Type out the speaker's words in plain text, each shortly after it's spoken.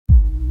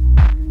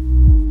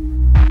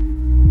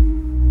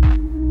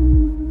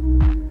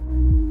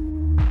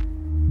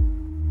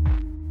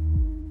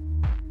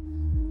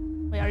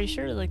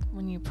sure like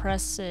when you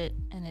press it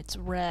and it's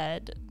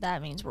red,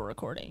 that means we're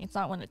recording. It's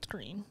not when it's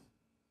green.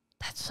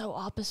 That's so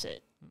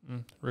opposite.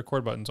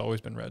 Record button's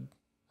always been red.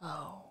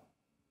 Oh.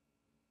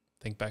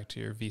 Think back to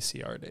your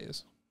VCR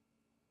days.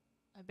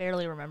 I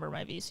barely remember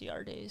my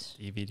VCR days.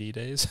 DVD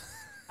days.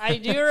 I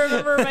do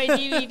remember my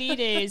DVD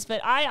days,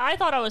 but I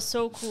thought I was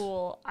so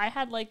cool. I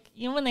had like,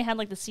 you know when they had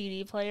like the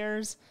CD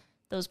players,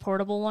 those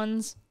portable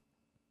ones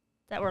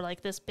that were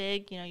like this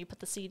big, you know, you put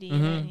the CD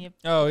in it and you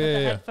put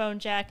the headphone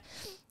jack.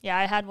 Yeah,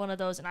 I had one of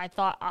those and I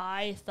thought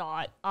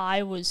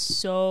I was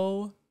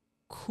so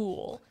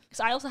cool. Because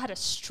I also had a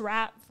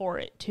strap for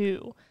it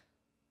too.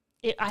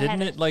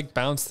 Didn't it like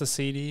bounce the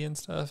CD and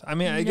stuff? I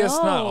mean, I guess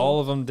not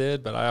all of them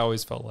did, but I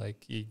always felt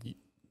like if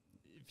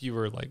you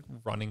were like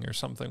running or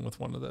something with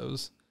one of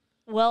those.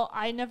 Well,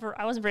 I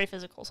wasn't very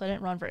physical, so I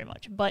didn't run very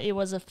much. But it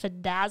was a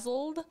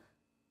bedazzled,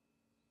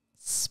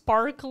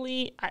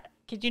 sparkly,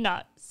 kid you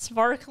not,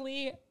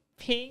 sparkly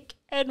pink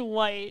and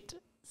white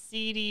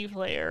CD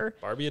player.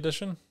 Barbie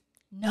edition?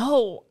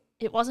 No,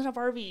 it wasn't a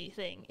Barbie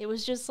thing. It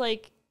was just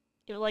like,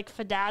 it was like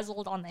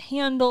bedazzled on the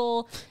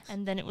handle,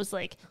 and then it was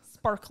like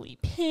sparkly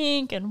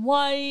pink and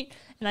white,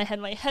 and I had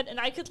my head, and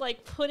I could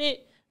like put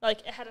it,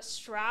 like it had a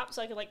strap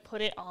so I could like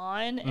put it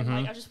on, and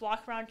like I just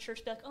walk around church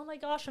and be like, oh my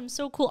gosh, I'm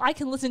so cool. I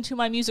can listen to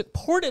my music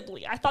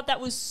portably. I thought that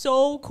was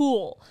so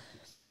cool.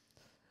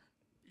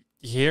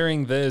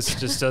 Hearing this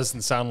just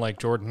doesn't sound like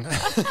Jordan.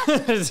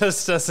 It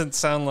just doesn't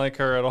sound like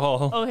her at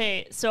all.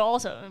 Okay, so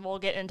also, and we'll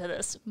get into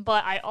this,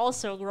 but I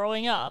also,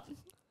 growing up,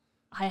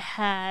 I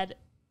had,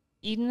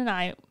 Eden and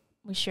I,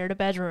 we shared a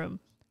bedroom,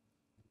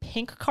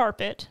 pink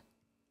carpet,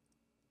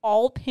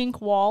 all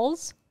pink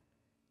walls,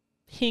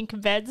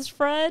 pink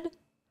bedspread.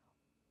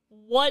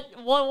 What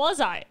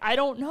was I? I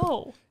don't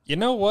know. You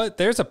know what?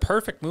 There's a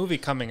perfect movie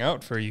coming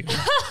out for you.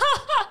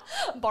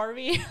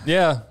 Barbie.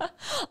 Yeah. But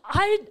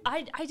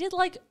I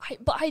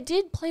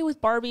did play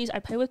with Barbies. I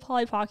played with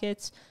Polly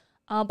Pockets.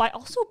 But I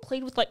also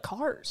played with like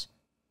cars.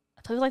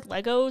 I played with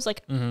like Legos.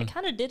 Like I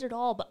kind of did it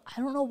all, but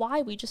I don't know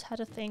why we just had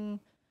a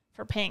thing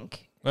for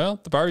pink. Well,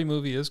 the Barbie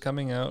movie is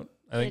coming out,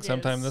 I think,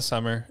 sometime this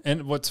summer.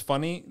 And what's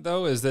funny,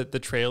 though, is that the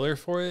trailer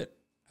for it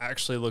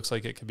actually looks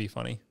like it could be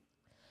funny.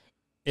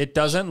 It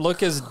doesn't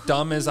look as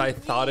dumb as I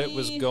thought it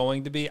was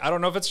going to be. I don't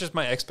know if it's just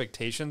my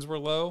expectations were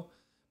low,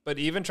 but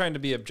even trying to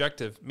be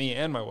objective, me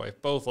and my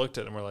wife both looked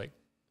at it and were like,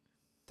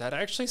 that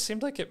actually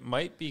seemed like it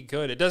might be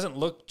good. It doesn't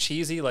look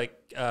cheesy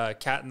like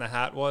Cat in the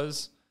Hat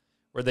was,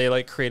 where they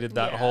like created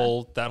that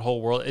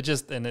whole world. It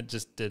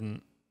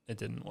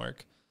didn't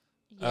work.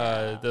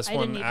 Yeah, this I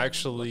one didn't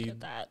actually, look at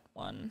that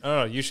one. I don't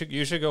know.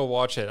 You should go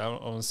watch it. I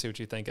want to see what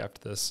you think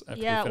after this.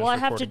 Yeah, well, I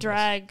have to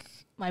drag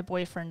my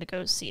boyfriend to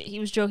go see it. He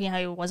was joking how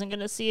he wasn't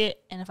going to see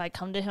it, and if I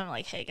come to him, I'm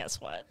like, hey, guess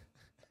what?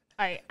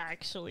 I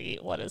actually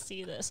want to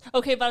see this.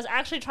 Okay, but I was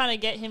actually trying to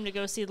get him to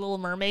go see The Little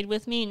Mermaid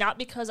with me, not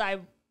because I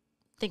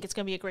think it's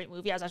going to be a great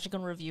movie. I was actually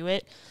going to review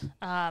it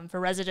for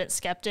resident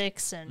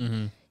skeptics,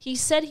 and he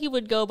said he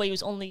would go, but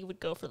he would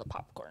go for the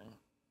popcorn.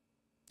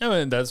 Oh,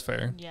 and that's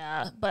fair.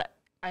 Yeah, but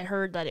I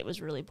heard that it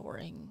was really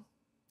boring.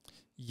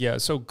 Yeah,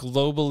 so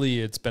globally,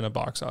 it's been a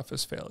box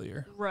office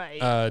failure.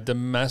 Right.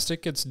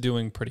 Domestic, it's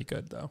doing pretty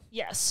good, though.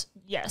 Yes.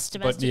 Domestically,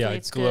 but yeah,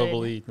 it's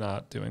globally good.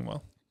 Not doing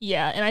well.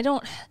 Yeah,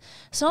 and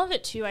some of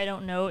it too, I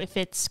don't know if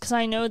it's, because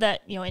I know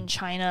that, you know, in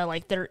China,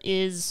 like there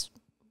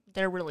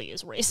really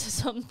is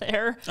racism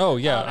there. Oh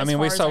yeah, I mean,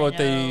 we saw what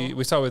they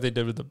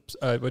did with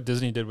what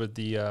Disney did with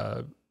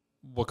the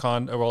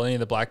Wakanda, well, any of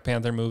the Black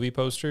Panther movie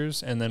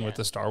posters, and then with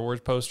the Star Wars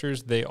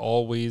posters,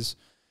 they'll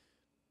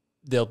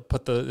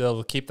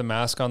keep the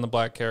mask on the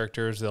black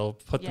characters. They'll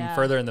put them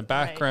further in the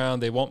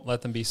background. Right. They won't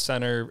let them be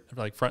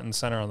like front and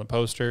center on the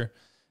poster.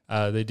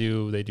 They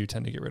do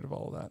tend to get rid of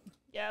all of that.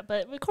 Yeah,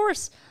 but of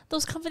course,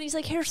 those companies,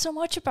 they care so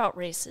much about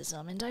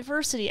racism and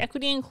diversity,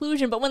 equity, and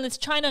inclusion. But when it's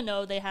China,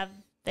 no, they have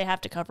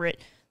to cover it.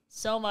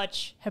 So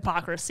much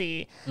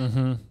hypocrisy.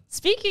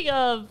 Speaking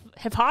of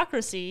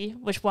hypocrisy,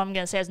 which one I'm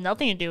going to say has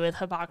nothing to do with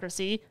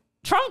hypocrisy,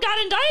 Trump got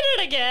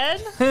indicted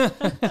again.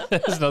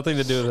 It has nothing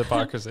to do with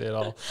hypocrisy at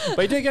all.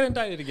 But he did get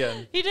indicted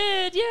again. He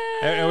did, yeah.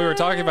 And we were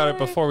talking about it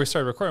before we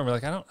started recording. We're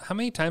like, how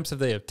many times have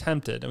they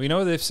attempted? And we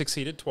know they've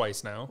succeeded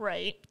twice now.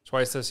 Right.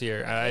 Twice this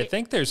year. Right. I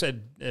think there's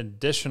an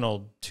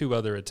additional 2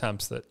 other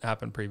attempts that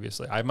happened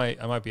previously. I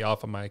might be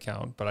off on my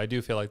account, but I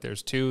do feel like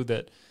there's 2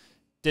 that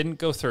didn't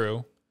go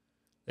through.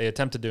 They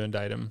attempted to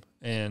indict him,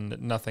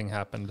 and nothing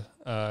happened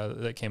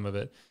that came of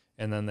it.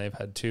 And then they've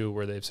had 2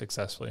 where they've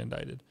successfully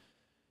indicted.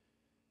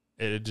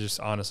 It just,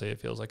 honestly, it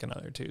feels like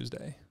another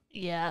Tuesday.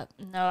 Yeah,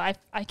 no,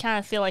 I kind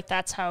of feel like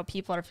that's how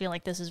people are feeling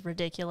like this is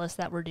ridiculous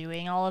that we're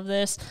doing all of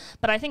this.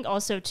 But I think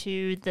also,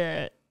 too,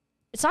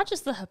 it's not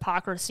just the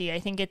hypocrisy.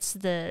 I think it's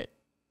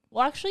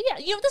well, actually, yeah,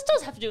 you know, this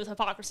does have to do with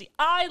hypocrisy.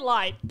 I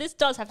lied. This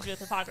does have to do with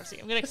hypocrisy.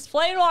 I'm going to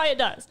explain why it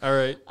does. All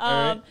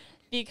right.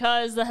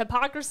 Because the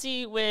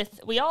hypocrisy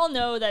we all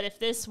know that if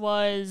this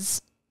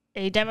was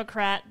a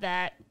Democrat,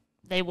 that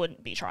they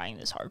wouldn't be trying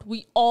this hard.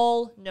 We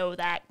all know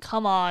that.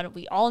 Come on.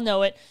 We all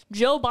know it.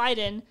 Joe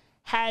Biden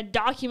had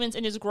documents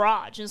in his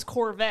garage, in his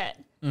Corvette.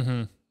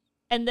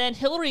 And then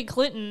Hillary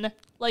Clinton,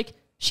 like,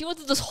 she went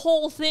through this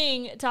whole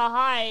thing to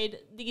hide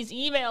these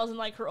emails in,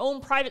 like, her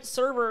own private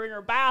server in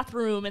her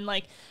bathroom, and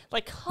like,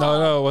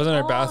 no, it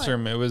wasn't her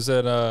bathroom. It was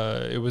in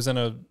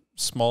a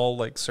small,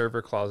 like,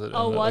 server closet in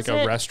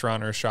a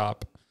restaurant or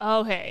shop.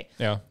 Okay.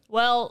 Yeah.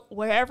 Well,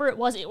 wherever it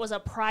was a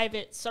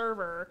private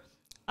server.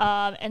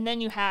 And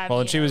then you have... Well,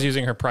 and she was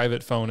using her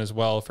private phone as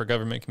well for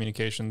government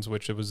communications,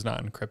 which it was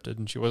not encrypted,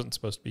 and she wasn't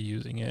supposed to be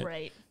using it.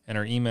 Right. And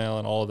her email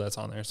and all of that's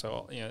on there.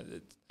 So,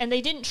 and they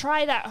didn't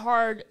try that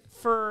hard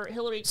for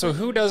Hillary Clinton. So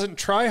who doesn't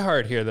try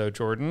hard here, though,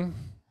 Jordan?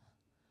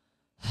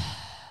 I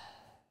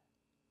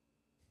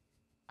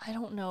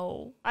don't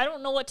know. I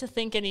don't know what to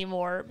think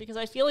anymore, because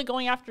I feel like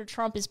going after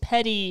Trump is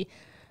petty,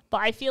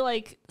 but I feel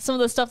like some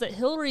of the stuff that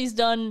Hillary's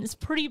done is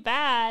pretty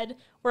bad,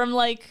 where I'm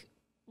like...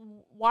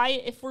 Why,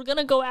 if we're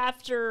gonna go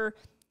after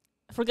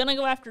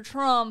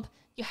Trump,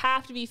 you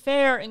have to be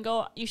fair and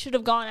go. You should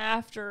have gone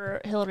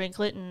after Hillary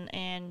Clinton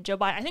and Joe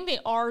Biden. I think they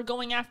are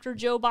going after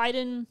Joe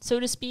Biden, so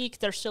to speak.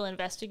 They're still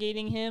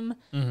investigating him,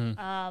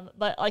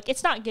 but like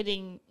it's not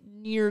getting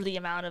near the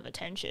amount of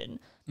attention.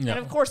 No. And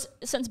of course,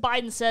 since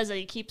Biden says that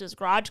he keeps his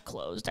garage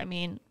closed, I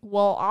mean,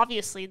 well,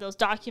 obviously those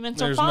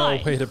documents are fine.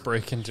 There's no way to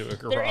break into a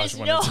garage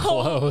when it's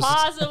closed. There is no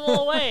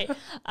possible way.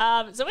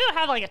 So we don't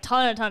have like a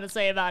ton to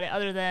say about it,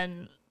 other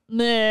than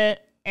meh,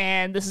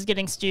 and this is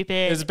getting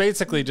stupid. It's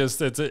basically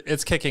just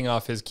it's kicking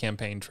off his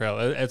campaign trail.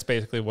 It's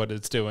basically what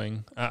it's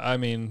doing. I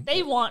mean,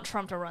 they want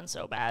Trump to run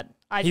so bad.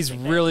 He's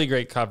really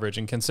great coverage,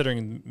 and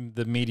considering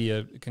the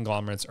media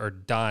conglomerates are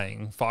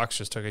dying, Fox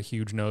just took a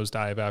huge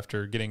nosedive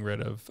after getting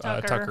rid of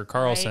Tucker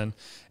Carlson, right.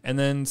 And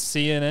then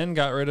CNN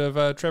got rid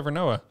of Trevor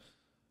Noah.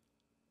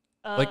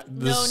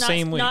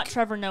 Same week. Not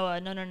Trevor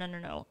Noah.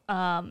 No.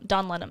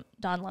 Don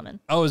Lemon.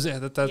 Oh, is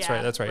it? That's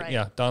right. That's right.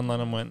 Yeah, Don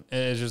Lemon went.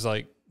 It's just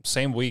like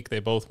same week they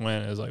both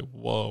went. It was like,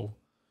 whoa.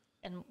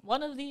 And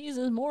one of these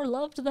is more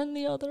loved than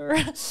the other.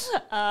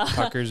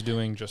 Tucker's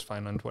doing just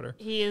fine on Twitter.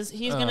 He's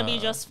going to be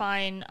just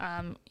fine.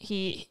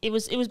 It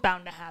was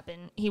bound to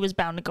happen. He was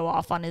bound to go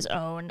off on his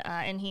own,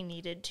 and he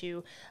needed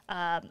to.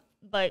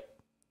 But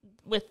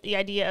with the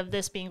idea of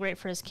this being great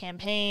for his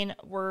campaign,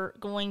 we're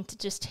going to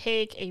just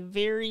take a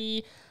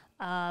very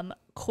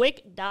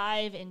quick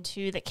dive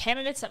into the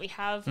candidates that we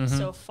have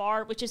so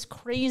far, which is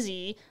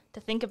crazy to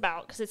think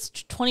about because it's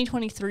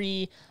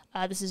 2023.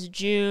 This is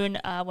June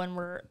when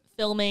we're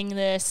filming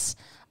this,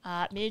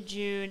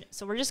 mid-June.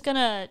 So we're just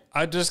gonna.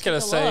 I'm just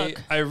gonna say,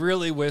 I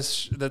really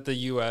wish that the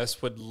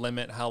U.S. would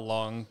limit how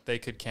long they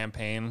could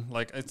campaign.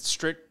 Like it's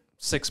strict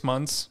 6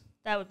 months.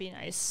 That would be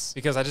nice.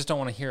 Because I just don't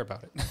want to hear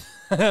about it.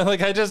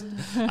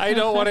 I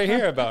don't want to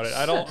hear about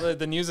it.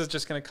 The news is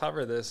just going to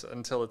cover this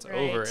until it's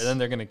over, and then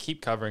they're going to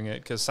keep covering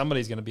it because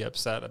somebody's going to be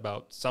upset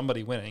about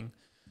somebody winning.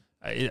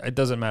 It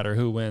doesn't matter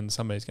who wins;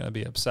 somebody's going to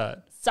be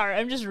upset. Sorry,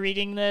 I'm just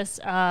reading this.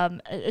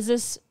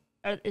 Is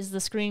the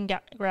screen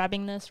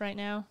grabbing this right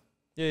now?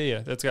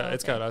 Yeah. It's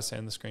got us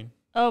and the screen.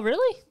 Oh,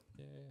 really?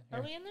 Yeah.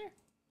 Are we in there?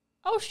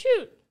 Oh,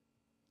 shoot!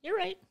 You're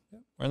right. Yeah,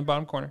 we're in the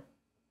bottom corner.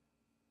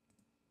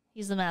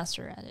 He's the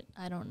master at it.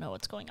 I don't know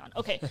what's going on.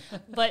 Okay,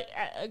 but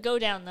go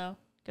down though.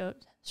 Go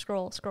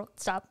scroll.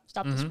 Stop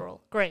the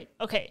scroll. Great.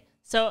 Okay.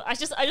 So I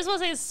just want to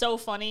say it's so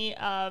funny.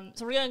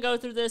 So we're gonna go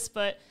through this,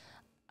 but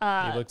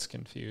he looks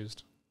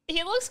confused.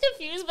 He looks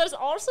confused, but it's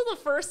also the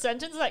first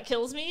sentence that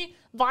kills me.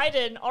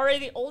 Biden, already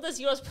the oldest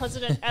U.S.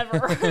 president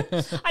ever.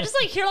 I just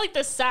hear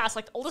this sass,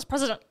 the oldest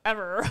president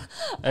ever.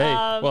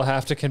 Hey, we'll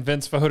have to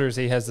convince voters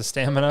he has the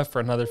stamina for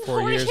another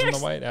 4 years in the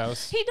White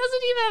House. He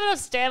doesn't even have enough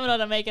stamina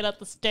to make it up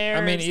the stairs.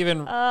 I mean,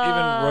 even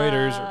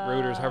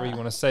Reuters, however you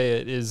want to say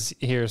it, is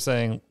here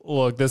saying,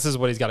 look, this is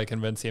what he's got to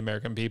convince the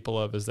American people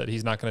of, is that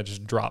he's not going to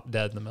just drop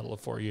dead in the middle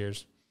of 4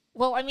 years.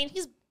 Well, I mean,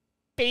 he's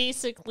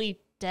basically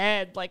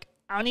dead.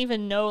 I don't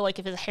even know if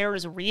his hair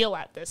is real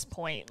at this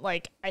point.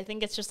 I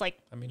think it's just hair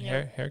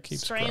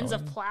keeps strands growing.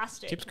 of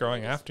plastic. Keeps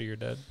growing after you're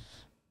dead.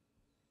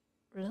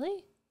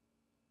 Really?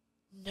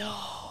 No.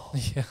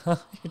 Yeah,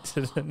 you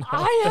didn't know.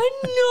 I had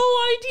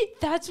no idea.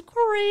 That's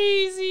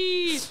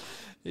crazy.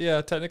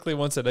 Yeah, technically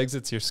once it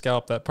exits your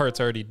scalp, that part's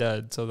already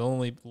dead. So the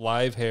only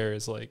live hair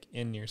is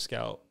in your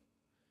scalp.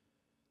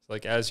 So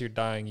as you're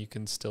dying, you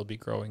can still be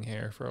growing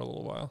hair for a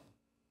little while.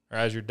 Or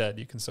as you're dead,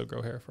 you can still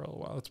grow hair for a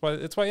little while.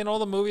 That's why in all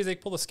the movies they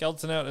pull the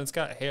skeleton out and it's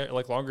got hair,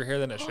 longer hair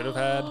than it should have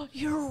had.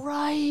 You're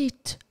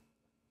right.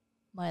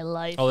 My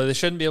life. Although they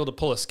shouldn't be able to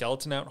pull a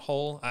skeleton out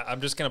whole.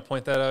 I'm just going to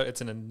point that out. It's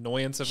an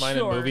annoyance of mine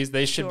in movies.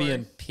 They should be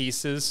in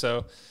pieces.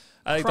 So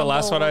I think the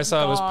last one I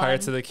saw was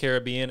Pirates of the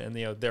Caribbean, and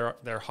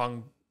they're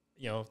hung.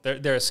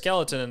 They're a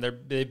skeleton and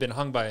they've been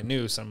hung by a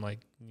noose. I'm like,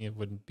 you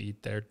wouldn't be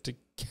there to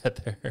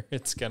get there.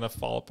 It's gonna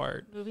fall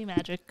apart. Movie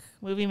magic.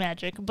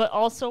 But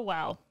also,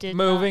 wow.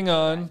 Moving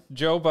on,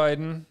 Joe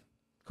Biden.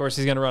 Of course,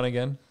 he's gonna run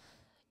again.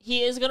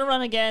 He is gonna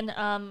run again.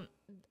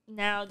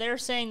 Now, they're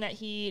saying that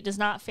he does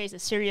not face a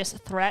serious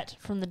threat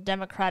from the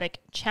Democratic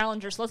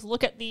challenger. So let's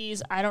look at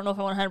these. I don't know if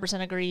I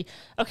 100% agree.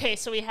 Okay,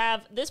 so we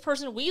have this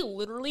person. We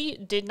literally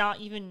did not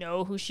even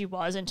know who she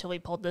was until we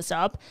pulled this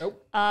up.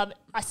 Nope.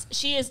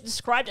 She is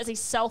described as a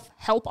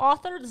self-help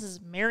author. This is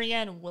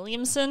Marianne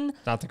Williamson.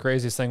 Not the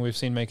craziest thing we've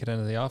seen make it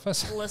into the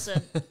office.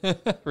 Listen.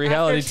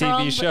 Reality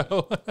Trump, TV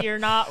show. You're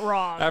not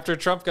wrong. After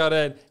Trump got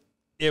in,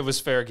 it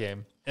was fair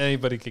game.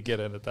 Anybody could get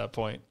in at that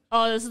point.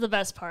 Oh, this is the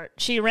best part.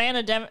 She ran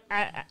as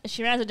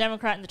a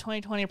Democrat in the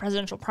 2020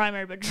 presidential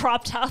primary, but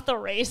dropped out the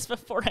race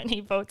before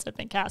any votes had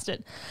been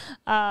casted.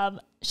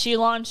 She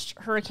launched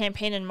her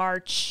campaign in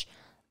March,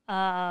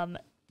 and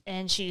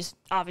she's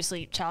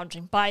obviously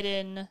challenging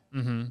Biden.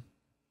 Mm-hmm.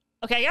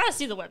 Okay, I gotta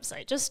see the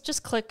website.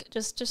 Just click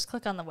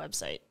on the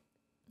website.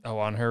 Oh,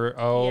 on her.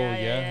 Oh,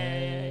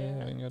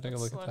 Yeah. We can go take a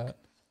look at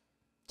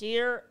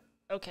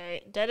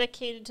that.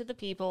 Dedicated to the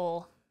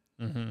people.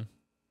 Mm-hmm.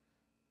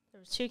 There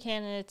was 2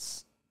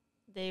 candidates.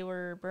 They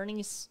were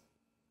Bernie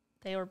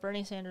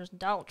Sanders and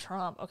Donald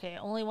Trump. Okay,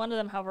 only one of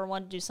them, however,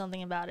 wanted to do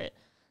something about it.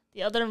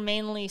 The other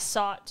mainly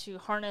sought to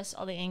harness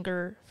all the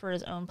anger for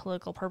his own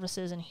political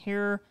purposes. And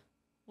here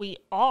we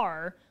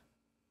are.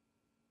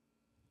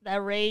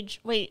 That rage.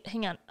 Wait,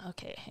 hang on.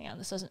 Okay, hang on.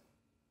 This doesn't.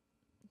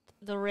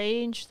 The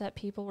rage that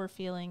people were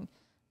feeling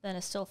then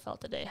is still felt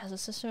today. Has the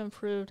system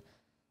improved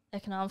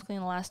economically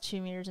in the last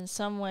 2 years in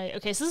some way?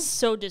 Okay, so this is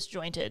so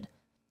disjointed.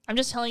 I'm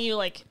just telling you,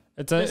 like.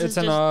 It's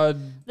an odd.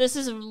 This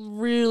is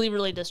really,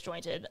 really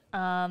disjointed.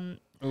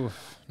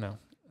 Oof, no.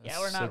 Yeah,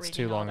 we're not reading It's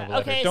too long all of a that.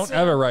 letter. Okay, Don't so-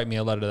 ever write me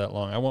a letter that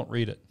long. I won't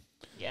read it.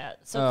 Yeah,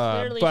 so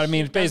clearly, but I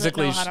mean, she doesn't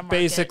know basically, how to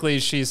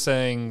market. she's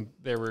saying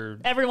there were.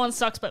 Everyone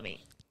sucks but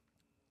me.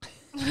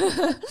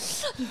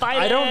 Biden,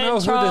 I don't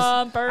know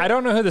Trump, I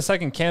don't know who the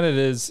second candidate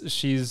is.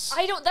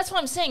 That's what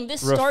I'm saying.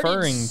 This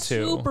referring started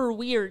super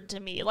weird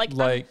to me. Like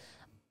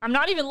I'm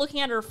not even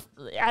looking at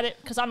it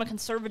because I'm a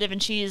conservative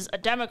and she's a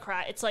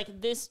Democrat. It's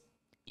like this.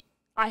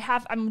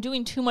 I'm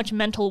doing too much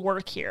mental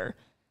work here.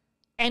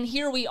 And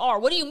here we are.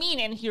 What do you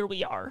mean, and here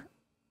we are?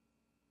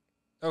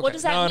 Okay. What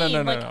does that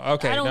mean? No.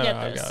 Okay, I don't get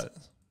I've this. got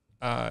it.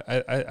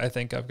 I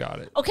think I've got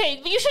it. Okay,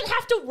 but you shouldn't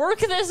have to work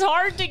this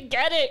hard to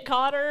get it,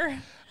 Cotter.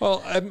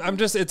 Well, I'm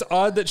just, it's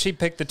odd that she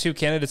picked the 2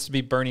 candidates to be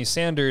Bernie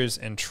Sanders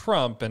and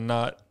Trump and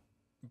not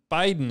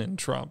Biden and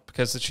Trump,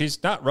 because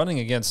she's not running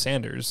against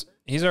Sanders.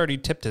 He's already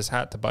tipped his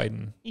hat to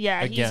Biden.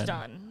 Yeah,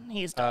 again.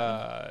 He's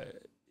done.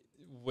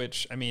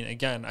 Which, I mean,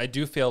 again, I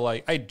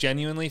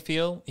genuinely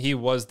feel he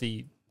was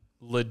the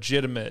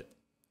legitimate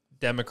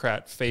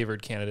Democrat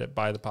favored candidate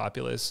by the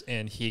populace,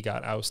 and he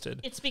got ousted.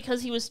 It's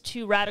because he was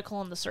too radical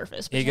on the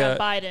surface. But you have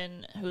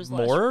Biden, who's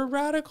more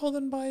radical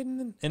than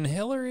Biden and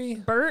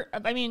Hillary.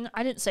 I mean,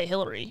 I didn't say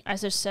Hillary. I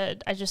just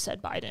said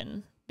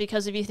Biden,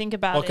 because if you think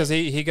about because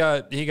he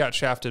got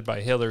shafted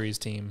by Hillary's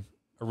team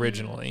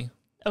originally.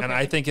 Okay. And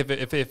I think if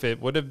it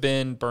would have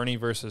been Bernie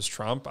versus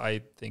Trump,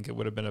 I think it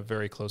would have been a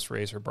very close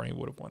race, or Bernie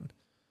would have won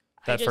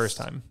first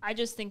time. I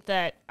just think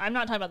that I'm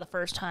not talking about the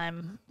first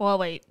time. Well,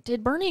 wait,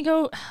 did Bernie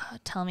go?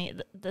 Tell me,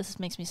 this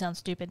makes me sound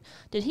stupid.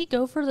 Did he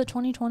go for the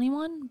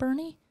 2021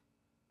 Bernie?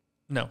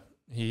 No,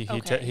 he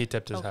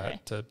tipped his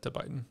hat to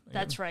Biden. Again.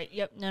 That's right.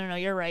 Yep. No,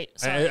 you're right.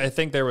 I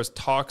think there was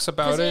talks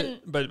about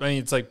it, but I mean,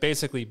 it's like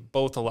basically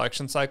both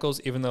election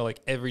cycles, even though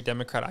like every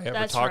Democrat I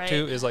ever talked to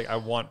is like, I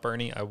want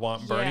Bernie,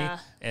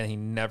 and he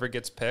never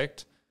gets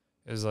picked.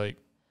 Is like,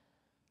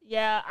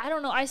 yeah, I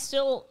don't know. I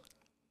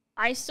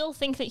still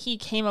think that he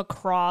came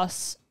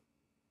across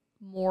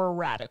more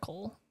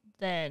radical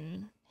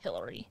than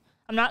Hillary.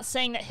 I'm not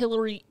saying that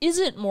Hillary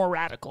isn't more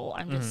radical.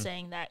 I'm just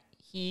saying that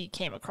he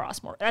came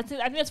across more. I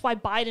think that's why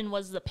Biden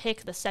was the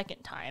pick the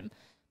second time,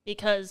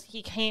 because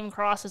he came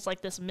across as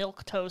like this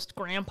milquetoast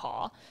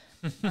grandpa,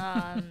 who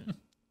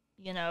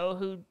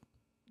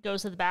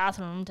goes to the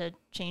bathroom to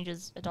change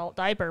his adult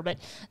diaper. But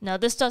no,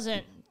 this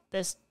doesn't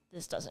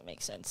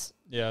make sense.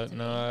 Yeah,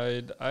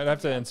 no, I'd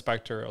have to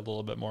inspect her a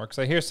little bit more, because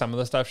I hear some of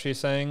the stuff she's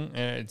saying,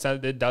 and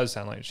it does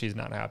sound like she's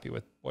not happy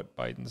with what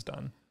Biden's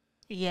done.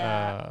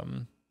 Yeah.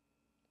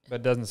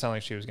 But it doesn't sound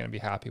like she was going to be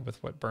happy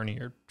with what Bernie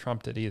or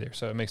Trump did either.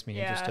 So it makes me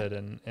interested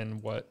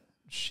in what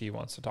she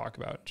wants to talk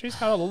about. She's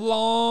got a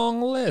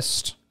long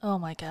list. Oh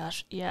my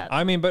gosh, yeah.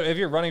 I mean, but if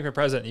you're running for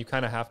president, you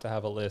kind of have to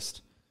have a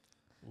list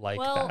like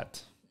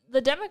that.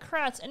 The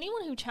Democrats,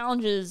 anyone who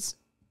challenges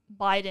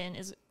Biden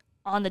is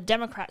on the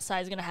Democrat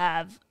side is going to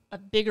have a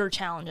bigger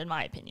challenge, in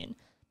my opinion,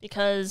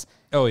 because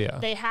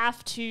they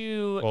have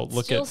to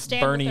look still at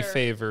stand Bernie with their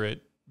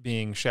favorite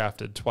being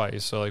shafted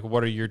twice. So like,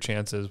 what are your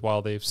chances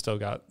while they've still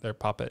got their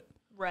puppet?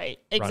 Right,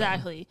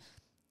 exactly.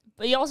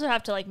 But you also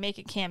have to like make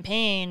a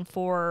campaign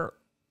for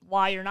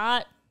why you're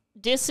not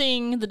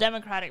dissing the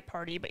Democratic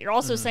Party, but you're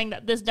also saying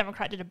that this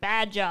Democrat did a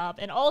bad job,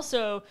 and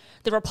also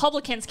the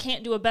Republicans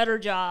can't do a better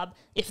job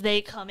if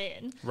they come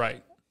in.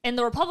 Right. And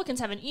the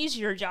Republicans have an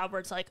easier job where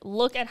it's like,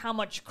 look at how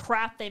much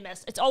crap they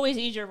missed. It's always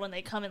easier when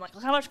they come in, like,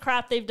 look how much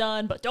crap they've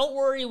done, but don't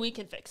worry, we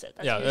can fix it.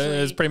 That's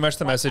it's pretty much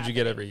the message you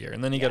get every year.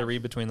 And then you got to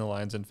read between the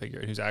lines and figure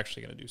out who's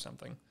actually going to do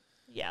something.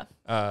 Yeah.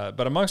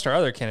 But amongst our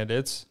other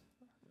candidates,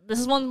 this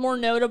is one more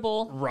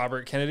notable.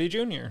 Robert Kennedy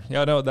Jr.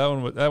 Yeah, no, that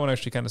one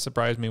actually kind of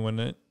surprised me when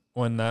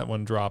that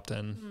one dropped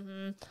in.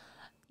 Mm-hmm.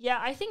 Yeah,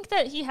 I think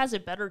that he has a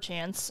better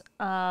chance.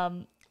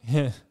 I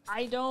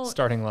don't.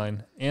 Starting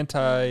line: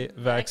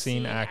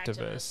 anti-vaccine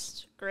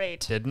activist.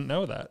 Great. Didn't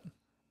know that.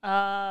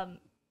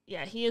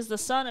 Yeah, he is the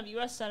son of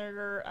U.S.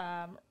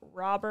 Senator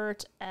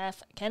Robert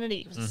F.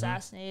 Kennedy, who was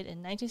assassinated in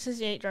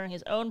 1968 during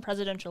his own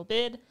presidential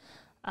bid.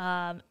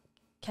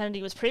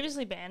 Kennedy was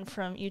previously banned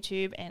from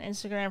YouTube and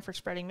Instagram for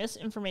spreading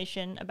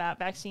misinformation about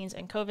vaccines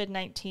and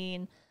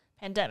COVID-19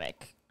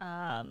 pandemic.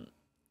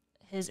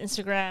 His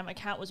Instagram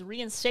account was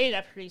reinstated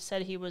after he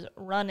said he was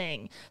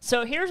running.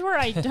 So here's where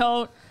I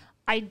don't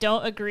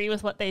agree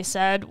with what they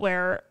said,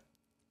 where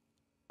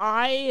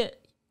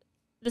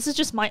this is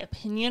just my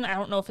opinion. I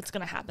don't know if it's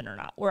going to happen or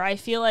not, where I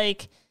feel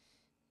like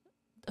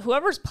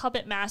whoever's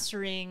puppet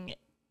mastering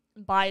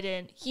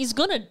Biden, he's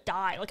going to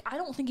die. Like, I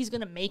don't think he's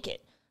going to make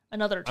it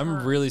another term.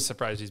 I'm really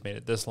surprised he's made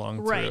it this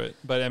long through it.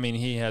 But, I mean,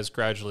 he has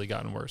gradually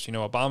gotten worse. You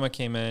know, Obama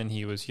came in,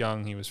 he was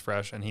young, he was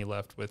fresh, and he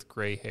left with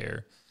gray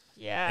hair.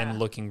 Yeah. And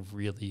looking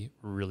really,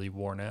 really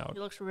worn out. He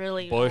looks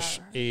really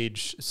Bush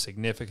aged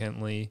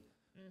significantly.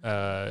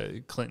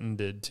 Clinton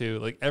did too.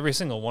 Like every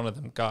single one of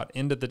them got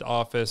into the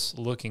office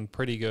looking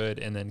pretty good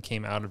and then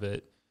came out of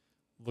it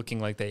looking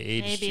like they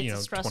aged,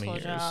 20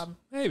 years. Job.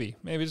 Maybe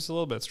just a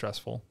little bit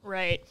stressful.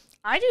 Right.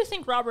 I do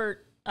think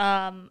Robert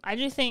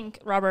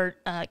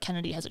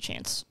Kennedy has a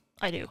chance.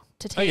 I do.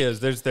 To take. Oh, yeah,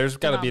 there's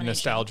got to be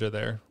nostalgia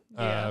there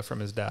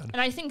from his dad.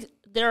 And I think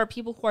there are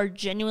people who are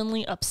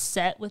genuinely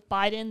upset with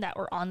Biden that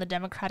were on the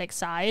Democratic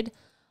side.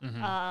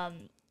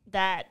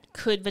 That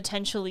could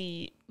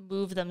potentially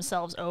move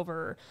themselves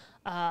over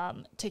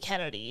to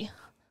Kennedy.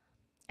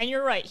 And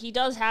you're right, he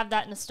does have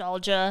that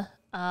nostalgia.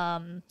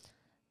 I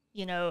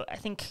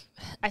think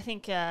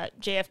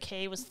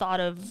JFK was thought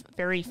of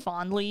very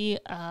fondly.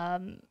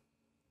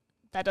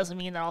 That doesn't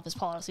mean that all of his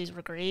policies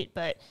were great,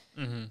 but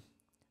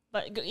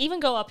even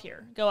go up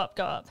here. Go up.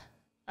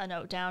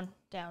 No, down.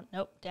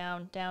 Nope,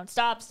 down.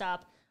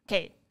 Stop.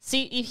 Okay,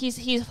 see,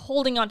 he's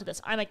holding on to this.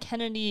 I'm a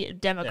Kennedy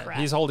Democrat.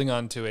 Yeah, he's holding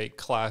on to a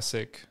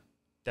classic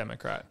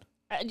Democrat.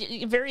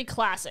 Very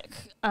classic.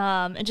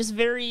 And just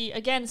very,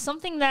 again,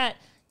 something that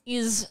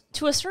is,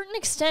 to a certain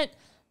extent,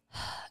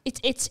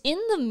 it's in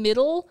the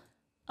middle.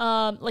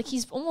 Like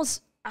he's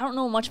almost, I don't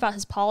know much about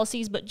his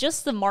policies, but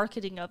just the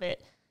marketing of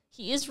it,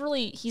 he's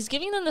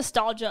giving the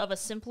nostalgia of a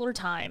simpler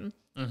time,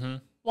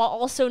 while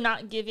also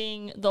not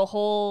giving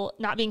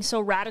not being so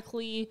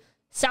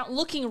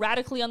looking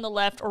radically on the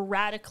left or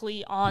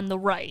radically on the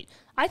right.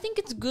 I think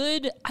it's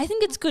good. I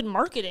think it's good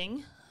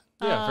marketing.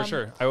 Yeah, for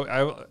sure.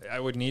 I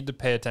would need to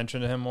pay attention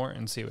to him more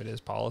and see what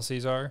his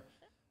policies are.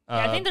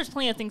 Yeah, I think there's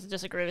plenty of things to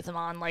disagree with him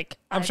on. Like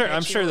I'm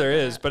sure there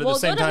is, but at the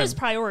same time, his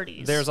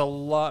priorities. There's a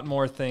lot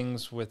more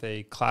things with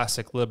a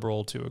classic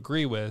liberal to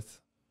agree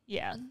with.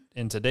 Yeah.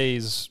 In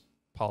today's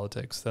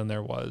politics than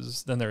there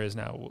is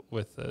now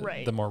with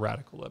the more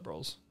radical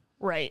liberals.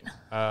 Right.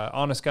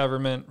 Honest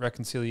government,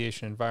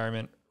 reconciliation,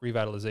 environment,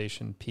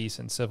 revitalization, peace,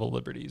 and civil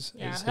liberties.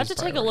 Yeah, I have to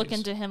take a look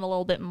into him a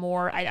little bit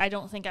more. I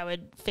don't think I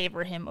would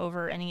favor him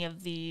over any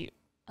of the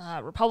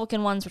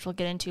Republican ones, which we'll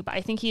get into, but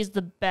I think he's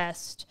the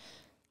best.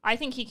 I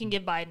think he can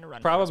give Biden a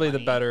run. Probably the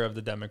better of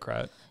the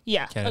Democrat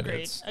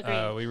candidates.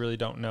 Agreed. We really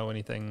don't know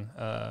anything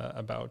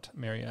about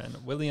Marianne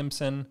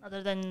Williamson.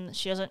 Other than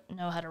she doesn't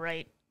know how to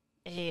write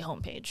a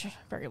homepage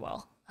very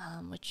well,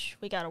 which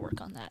we got to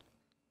work on that.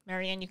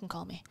 Marianne, you can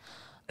call me.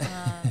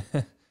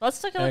 Let's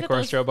take a look at those. And of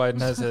course, Joe Biden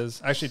has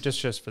his. Actually,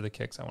 just for the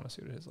kicks, I want to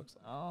see what his looks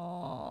like.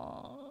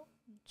 Oh,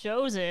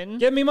 Josen.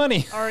 Give me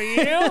money. Are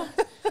you?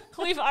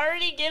 We've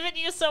already given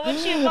you so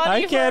much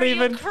money for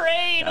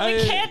Ukraine.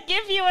 We can't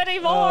give you any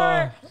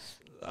more.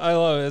 I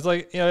love it. It's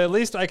like, at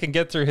least I can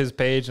get through his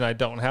page and I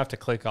don't have to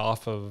click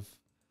off of.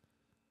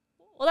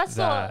 Well, that's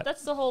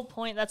the whole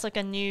point. That's like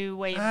a new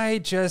way. I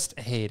just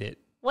hate it.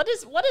 What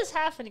is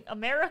happening?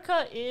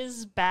 America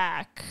is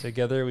back.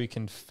 Together we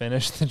can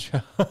finish the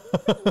job.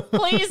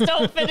 Please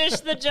don't finish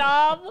the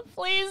job.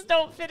 Please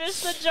don't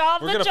finish the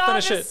job. The job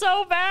is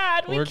so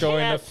bad. We're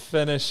going to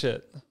finish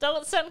it.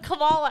 Don't send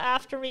Kamala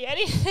after me.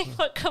 Anything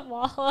but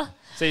Kamala.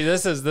 See,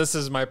 this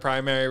is my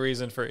primary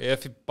reason for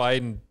if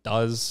Biden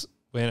does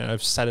win, and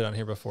I've said it on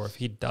here before, if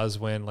he does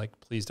win, like,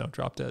 please don't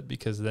drop dead,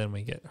 because then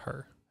we get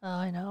her. Oh,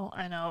 I know.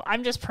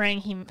 I'm just praying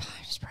he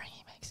makes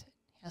it.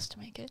 He has to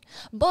make it.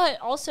 But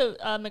also,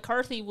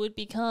 McCarthy would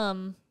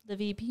become the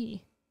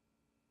VP.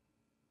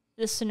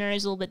 This scenario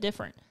is a little bit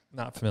different.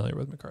 Not familiar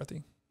with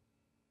McCarthy.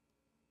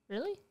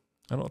 Really?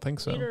 I don't think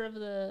so. Leader of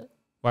the...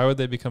 Why would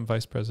they become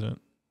vice president?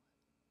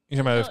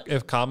 You're talking about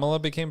if Kamala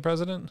became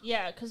president?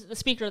 Yeah, because the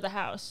Speaker of the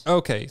House.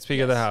 Okay,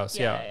 Speaker of the House,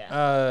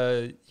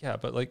 yeah. Yeah,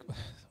 but like,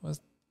 what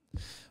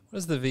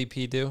does the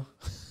VP do?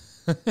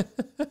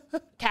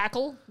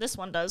 Cackle. This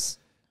one does.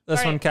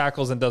 This one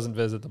cackles and doesn't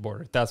visit the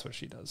border. That's what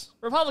she does.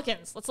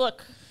 Republicans, let's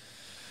look.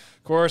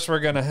 Of course,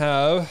 we're going to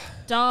have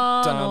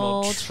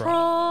Donald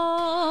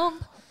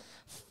Trump.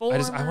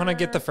 I want to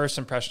get the first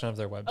impression of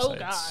their websites. Oh,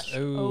 gosh.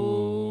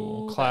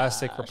 Ooh,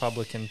 classic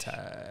Republican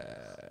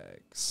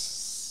tax.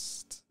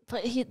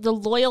 But the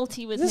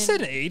loyalty with Is him.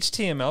 this an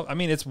HTML? I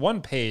mean, it's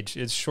one page.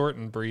 It's short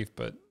and brief,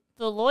 but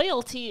the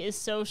loyalty is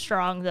so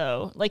strong,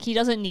 though. Like, he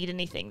doesn't need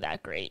anything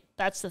that great.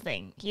 That's the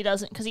thing. He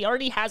doesn't, because he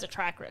already has a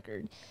track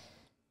record.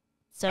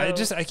 So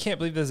I can't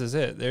believe this is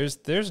it.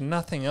 There's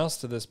nothing else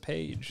to this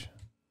page.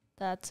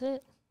 That's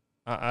it.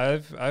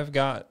 I've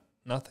got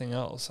nothing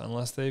else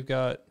unless they've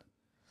got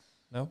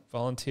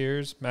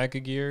volunteers, MAGA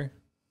gear.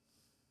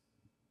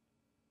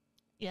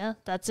 Yeah,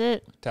 that's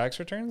it. Tax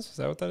returns? Is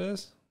that what that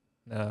is?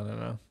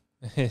 No.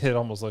 It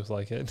almost looks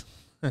like it.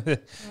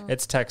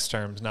 It's text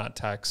terms, not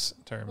tax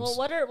terms. Well,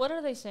 what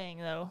are they saying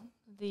though?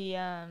 The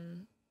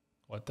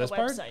what, this the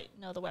part? website?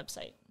 No, the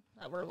website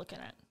that we're looking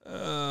at.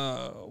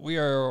 We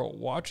are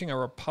watching a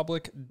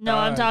republic. No,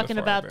 I'm talking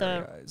before about our the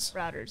very eyes.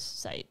 router's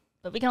site,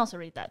 but we can also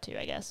read that too,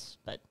 I guess.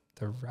 But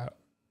The route.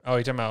 Oh,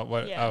 you're talking about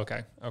what? Yeah. Oh,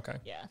 okay.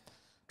 Yeah.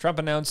 Trump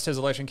announced his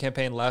election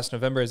campaign last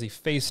November as he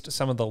faced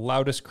some of the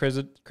loudest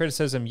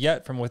criticism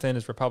yet from within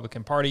his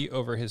Republican Party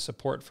over his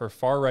support for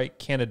far-right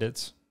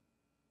candidates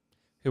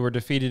who were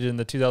defeated in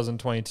the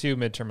 2022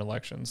 midterm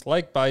elections.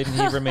 Like Biden,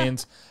 he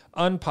remains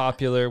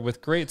unpopular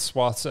with great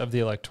swaths of the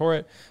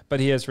electorate,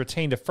 but he has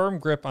retained a firm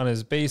grip on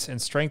his base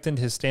and strengthened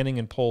his standing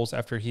in polls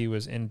after he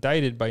was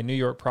indicted by New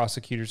York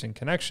prosecutors in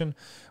connection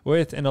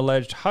with an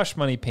alleged hush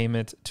money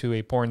payment to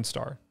a porn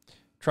star.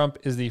 Trump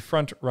is the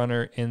front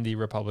runner in the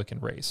Republican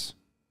race.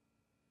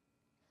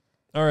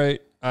 All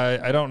right.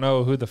 I don't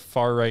know who the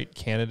far-right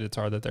candidates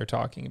are that they're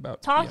talking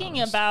about.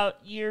 Talking about,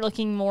 you're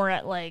looking more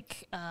at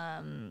like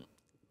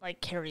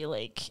Carrie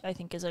Lake, I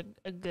think is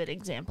a good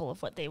example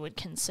of what they would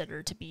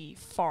consider to be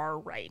far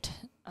right.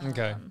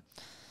 Okay.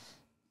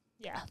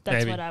 Yeah,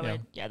 that's Maybe, what I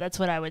would. Yeah, that's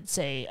what I would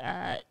say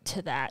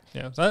to that.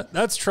 Yeah, so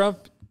that's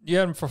Trump. You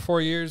had him for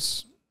 4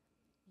 years.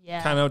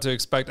 Yeah. Kind of know what to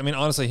expect. I mean,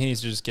 honestly, he needs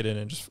to just get in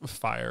and just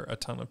fire a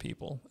ton of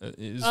people.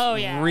 Is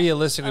yeah.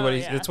 realistically what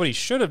yeah. it's what he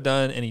should have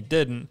done, and he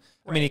didn't.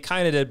 I mean, he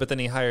kind of did, but then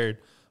he hired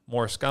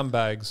more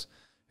scumbags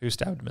who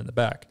stabbed him in the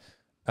back.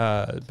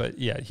 But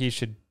yeah, he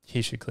should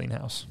clean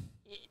house.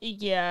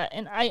 Yeah,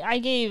 and I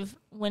gave,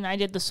 when I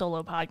did the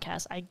solo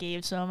podcast, I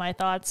gave some of my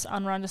thoughts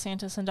on Ron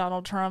DeSantis and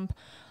Donald Trump.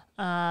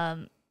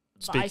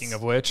 Speaking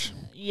of which,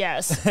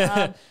 yes,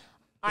 I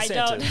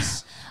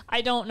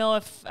don't know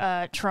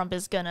if Trump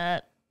is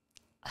gonna.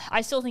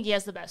 I still think he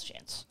has the best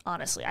chance.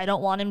 Honestly, I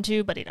don't want him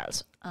to, but he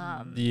does.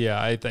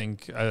 Yeah, I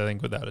think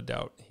without a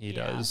doubt he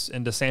does.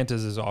 And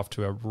DeSantis is off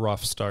to a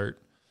rough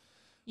start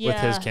with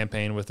his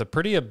campaign, with a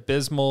pretty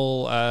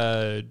abysmal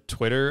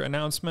Twitter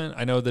announcement.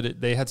 I know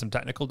that they had some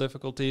technical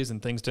difficulties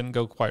and things didn't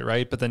go quite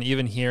right, but then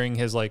even hearing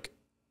his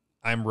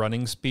 "I'm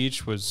running"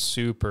 speech was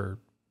super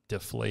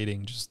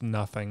deflating. Just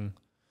nothing.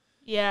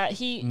 Yeah,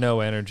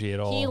 no energy at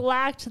all. He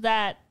lacked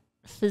that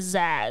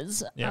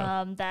pizzazz.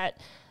 Yeah.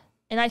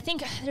 And I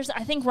think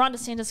Ron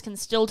DeSantis can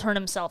still turn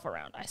himself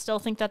around. I still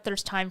think that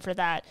there's time for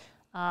that.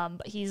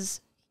 But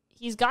he's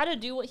got to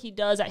do what he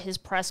does at his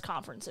press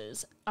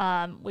conferences,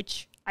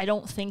 which I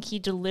don't think he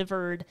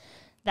delivered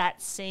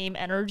that same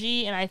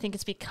energy. And I think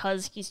it's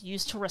because he's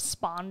used to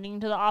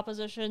responding to the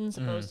opposition as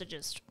opposed to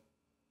just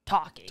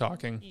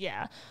talking.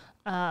 Yeah.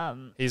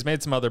 He's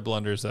made some other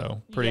blunders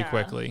though pretty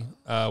quickly.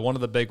 One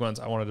of the big ones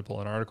I wanted to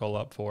pull an article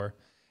up for,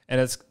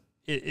 and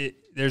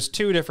there's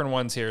two different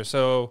ones here.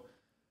 So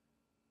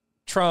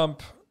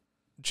Trump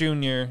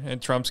Jr.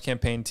 and Trump's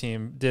campaign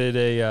team did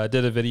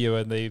a video,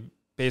 and they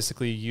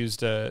basically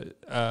used a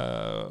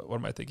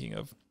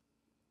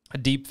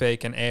deep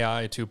fake and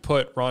AI to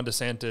put Ron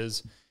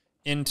DeSantis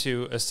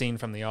into a scene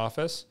from The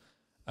Office.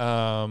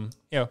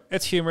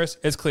 It's humorous.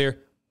 It's clear.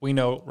 We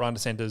know Ron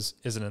DeSantis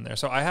isn't in there.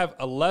 So I have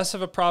a less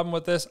of a problem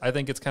with this. I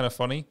think it's kind of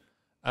funny.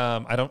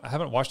 I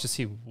haven't watched to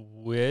see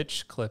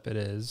which clip it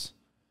is.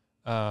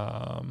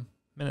 Minute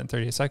and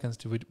 38 seconds.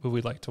 Would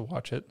we like to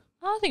watch it?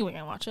 I think we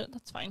can watch it.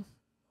 That's fine.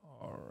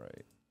 All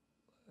right.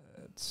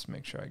 Let's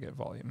make sure I get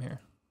volume here.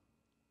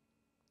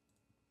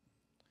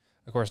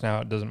 Of course,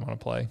 now it doesn't want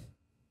to play.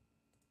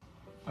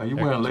 Are you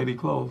wearing lady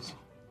clothes?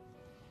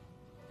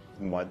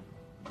 What?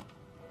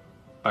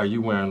 Are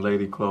you wearing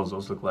lady clothes?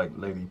 Those look like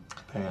lady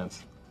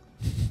pants.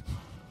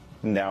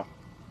 No.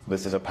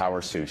 This is a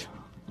power suit.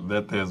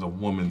 That there's a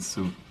woman's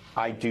suit.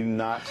 I do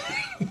not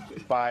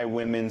buy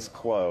women's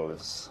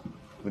clothes.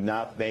 Would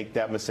not make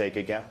that mistake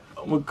again.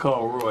 I'm gonna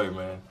call Roy,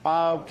 man.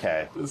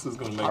 Okay. This is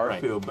gonna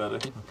make me feel better.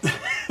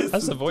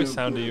 How's the voice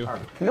sound to you?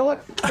 You know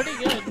what?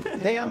 Pretty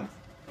good. Damn.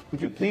 Would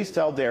you please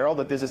tell Daryl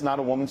that this is not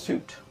a woman's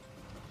suit?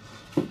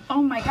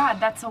 Oh my God,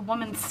 that's a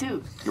woman's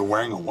suit. You're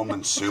wearing a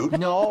woman's suit?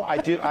 No, I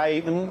do.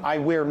 I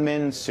wear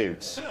men's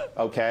suits.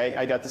 Okay,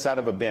 I got this out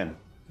of a bin.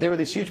 There were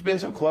these huge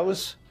bins of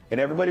clothes, and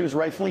everybody was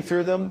rifling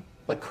through them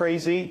like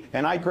crazy,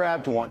 and I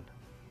grabbed one.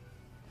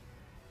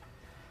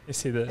 You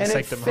see the And it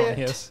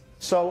sanctimonious. fit.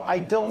 So I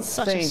don't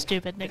Such a think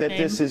stupid that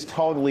nickname. this is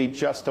totally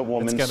just a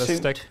woman's It's gonna suit.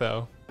 stick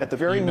though. At the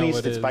very You know least,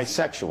 it it's is.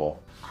 bisexual.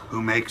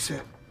 Who makes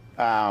it?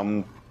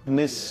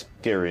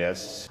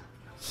 Mysterious.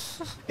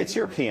 It's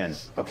European,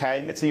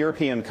 okay? It's the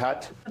European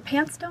cut. The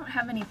pants don't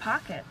have any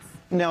pockets.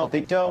 No,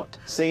 they don't.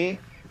 See?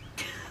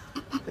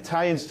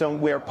 Italians don't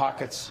wear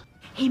pockets.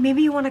 Hey,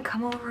 maybe you want to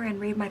come over and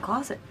raid my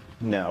closet.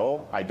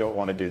 No, I don't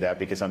want to do that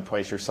because I'm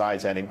twice your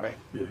size anyway.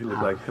 Yeah, you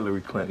look like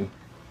Hillary Clinton.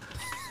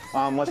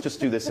 Let's just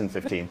do this in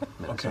 15.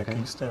 Okay, can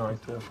you stay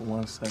right there for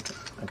 1 second?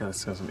 I gotta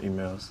send some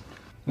emails.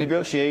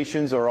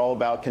 Negotiations are all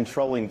about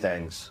controlling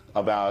things,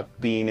 about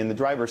being in the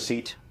driver's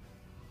seat.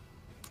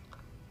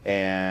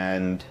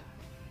 And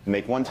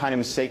make one tiny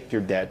mistake,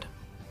 you're dead.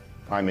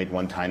 I made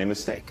one tiny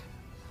mistake.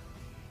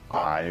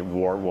 I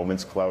wore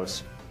woman's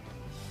clothes.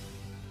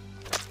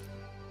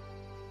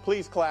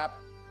 Please clap.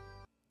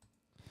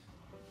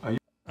 All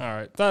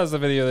right, that was the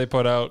video they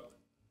put out.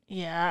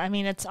 Yeah, I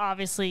mean, it's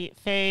obviously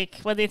fake.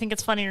 Whether you think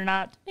it's funny or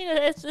not,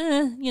 it's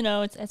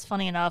it's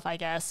funny enough, I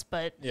guess.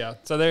 But yeah,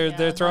 so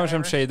they're throwing some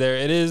whatever. shade there.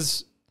 It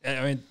is.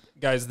 I mean,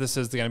 guys, this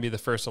is going to be the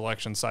first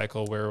election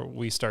cycle where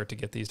we start to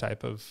get these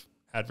type of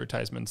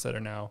advertisements that are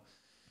now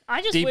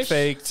deep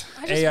faked,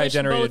 AI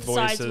generated both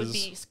voices. sides would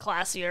be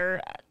classier,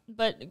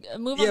 but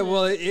move on. Yeah,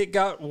 well, it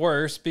got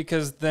worse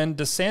because then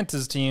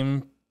DeSantis'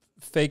 team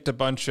faked a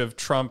bunch of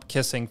Trump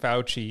kissing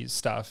Fauci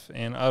stuff,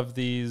 and of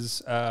these,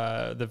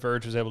 The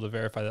Verge was able to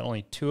verify that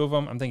only 2 of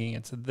them, I'm thinking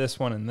it's this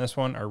one and this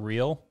one, are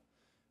real.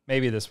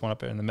 Maybe this one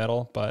up in the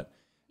middle, but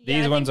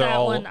these ones are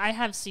all. I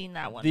have seen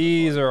that one.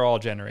 These are all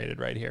generated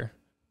right here.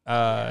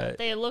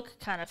 They look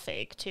kind of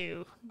fake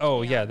too.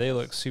 Oh yeah, they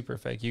look super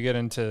fake. You get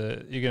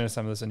into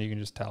some of this, and you can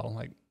just tell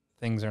like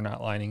things are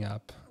not lining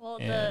up. Well,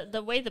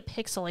 the way the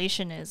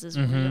pixelation is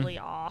really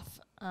off.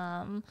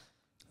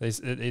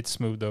 It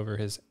smoothed over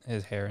his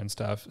hair and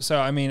stuff.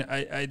 So I mean,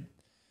 I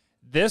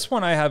this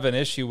one I have an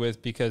issue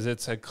with because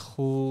it's a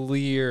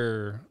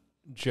clear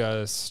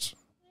just.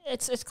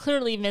 It's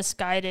clearly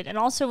misguided, and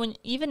also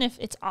even if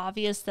it's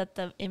obvious that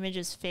the image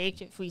is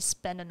faked, if we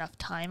spend enough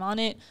time on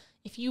it,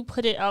 if you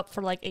put it up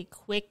for like a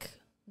quick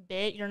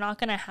bit, you're not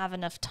going to have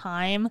enough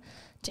time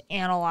to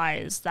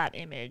analyze that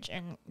image,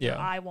 and your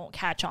eye won't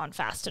catch on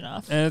fast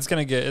enough. And it's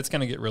gonna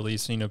get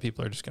released, and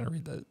people are just gonna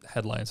read the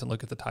headlines and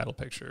look at the title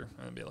picture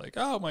and be like,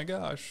 "Oh my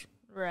gosh,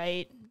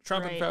 right,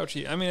 Trump and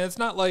Fauci." I mean, it's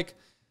not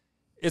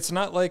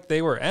like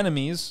they were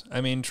enemies.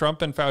 I mean,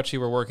 Trump and Fauci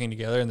were working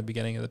together in the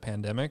beginning of the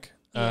pandemic.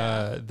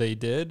 Yeah. They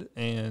did,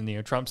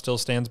 and Trump still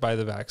stands by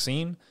the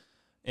vaccine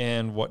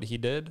and what he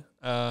did.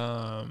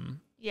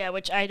 Yeah,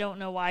 which I don't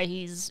know why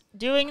he's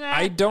doing that.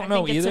 I don't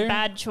know think either. It's a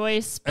bad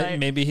choice, but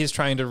maybe he's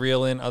trying to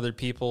reel in other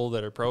people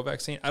that are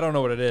pro-vaccine. I don't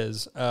know what it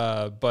is,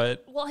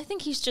 but well, I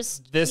think he's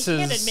just he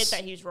can't admit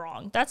that he's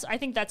wrong.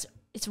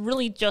 It's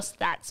really just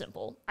that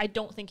simple. I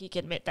don't think he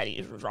can admit that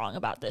he was wrong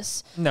about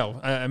this. No,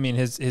 I mean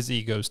his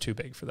ego's too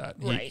big for that.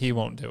 Right. He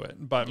won't do it.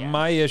 But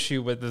my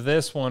issue with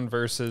this one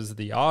versus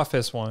the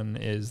Office one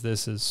is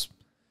this is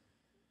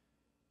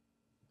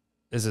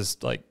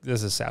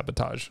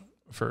sabotage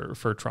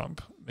for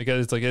Trump,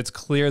 because it's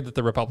clear that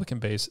the Republican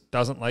base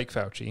doesn't like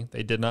Fauci.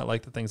 They did not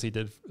like the things he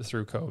did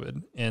through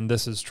COVID, and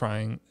this is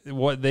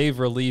what they've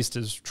released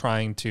is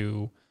trying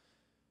to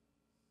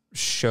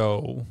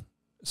show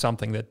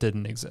something that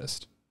didn't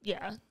exist.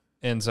 Yeah.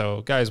 And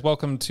so, guys,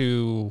 welcome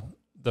to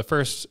the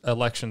first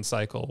election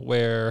cycle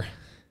where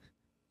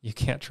you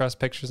can't trust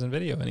pictures and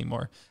video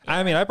anymore. Yeah.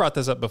 I mean, I brought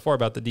this up before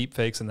about the deep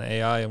fakes and the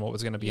AI and what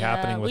was going to be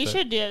happening with it. We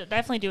should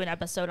definitely do an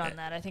episode on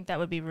that. I think that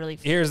would be really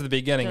fun. Here's the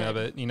beginning of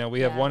it. We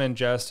have one in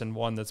jest and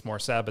one that's more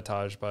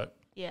sabotage, but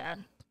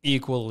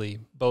equally,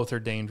 both are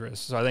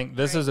dangerous. So I think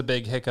this is a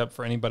big hiccup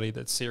for anybody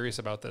that's serious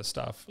about this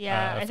stuff.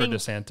 Yeah, I think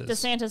DeSantis.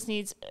 DeSantis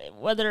needs,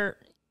 whether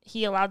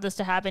he allowed this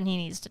to happen, he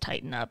needs to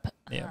tighten up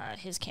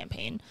his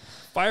campaign.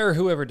 Fire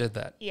whoever did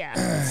that. Yeah.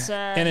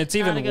 And it's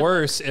even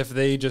worse if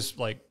they just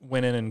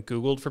went in and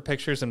Googled for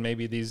pictures, and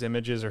maybe these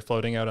images are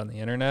floating out on the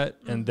internet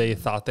and they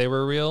thought they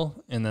were real,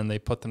 and then they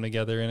put them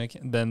together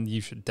then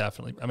you should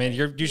definitely,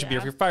 you should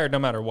you're fired no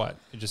matter what.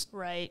 You're just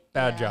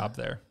bad job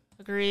there.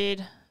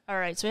 Agreed. All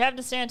right. So we have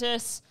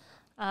DeSantis.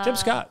 Tim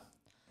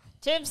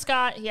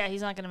Scott. Yeah,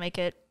 he's not going to make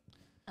it.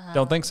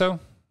 Don't think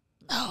so?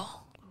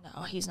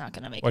 No, he's not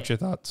going to make it. What's your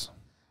thoughts?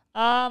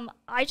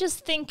 I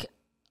just think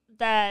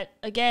that,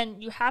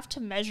 again, you have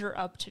to measure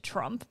up to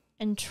Trump,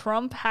 and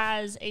Trump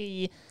has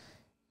you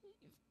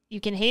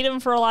can hate him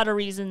for a lot of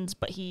reasons,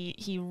 but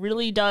he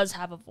really does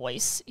have a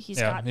voice. He's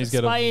got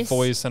a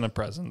voice and a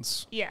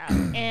presence. Yeah.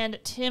 And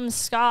Tim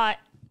Scott,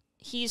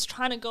 he's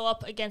trying to go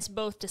up against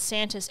both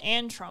DeSantis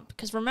and Trump,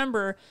 because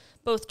remember,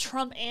 both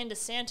Trump and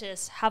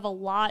DeSantis have a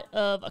lot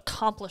of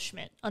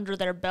accomplishment under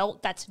their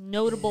belt that's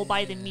notable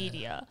by the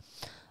media.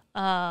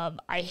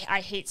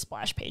 I hate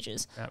splash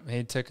pages.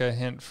 He took a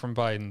hint from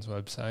Biden's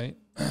website.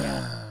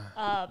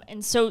 Yeah.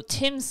 And so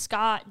Tim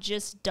Scott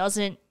just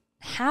doesn't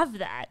have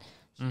that.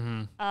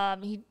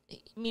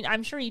 Mm-hmm.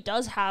 I'm sure he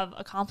does have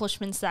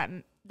accomplishments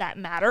that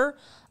matter,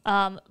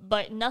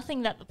 but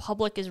nothing that the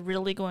public is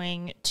really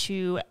going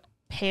to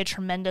pay a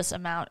tremendous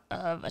amount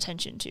of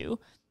attention to.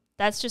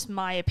 That's just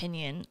my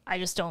opinion. I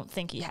just don't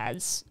think he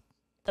has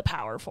the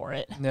power for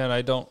it.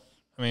 Yeah,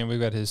 and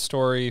we've got his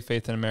story,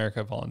 Faith in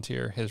America,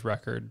 volunteer, his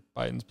record,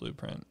 Biden's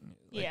blueprint.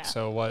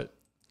 So what?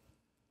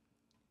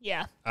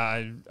 Yeah.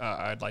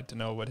 I'd like to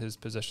know what his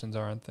positions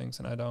are on things,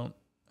 and I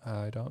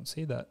don't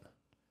see that.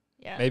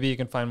 Yeah. Maybe you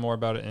can find more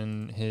about it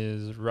in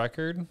his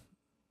record.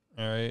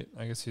 All right.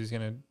 I guess he's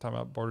going to talk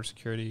about border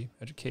security,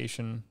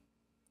 education,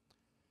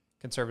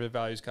 conservative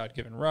values,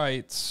 God-given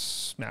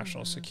rights,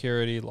 national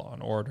security, law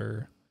and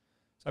order.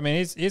 I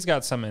mean, he's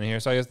got some in here,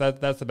 so I guess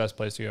that's the best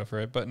place to go for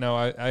it. But no,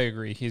 I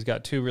agree. He's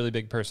got two really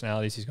big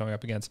personalities he's going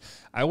up against.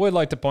 I would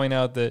like to point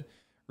out that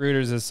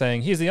Reuters is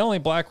saying he's the only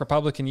black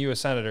Republican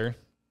U.S. senator.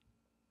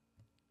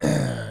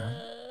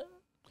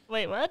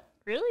 Wait, what?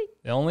 Really?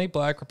 The only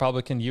black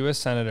Republican U.S.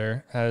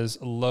 senator has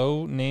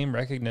low name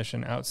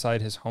recognition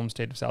outside his home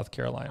state of South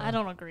Carolina. I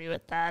don't agree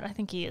with that. I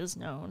think he is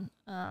known.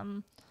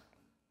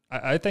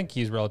 I think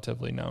he's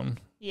relatively known.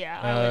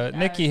 Yeah.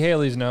 Nikki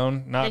Haley's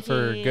known, not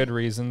for good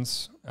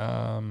reasons.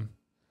 I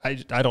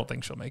don't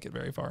think she'll make it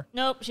very far.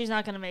 Nope, she's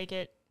not going to make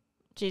it.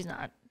 She's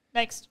not.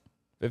 Next.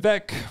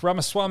 Vivek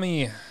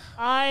Ramaswamy.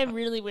 I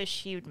really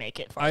wish he would make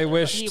it. Farther, I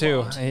wish too.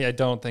 Won't. I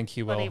don't think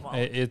he will. He won't.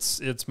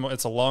 It's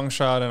a long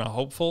shot and a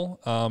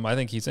hopeful. I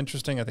think he's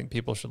interesting. I think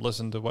people should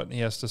listen to what he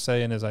has to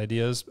say and his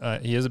ideas.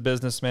 He is a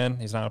businessman.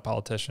 He's not a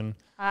politician.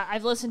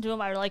 I've listened to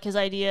him. I like his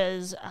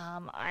ideas.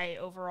 I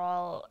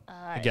overall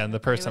again, the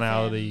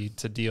personality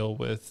to deal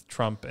with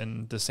Trump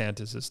and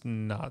DeSantis is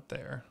not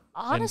there.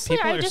 Honestly,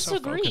 and people I are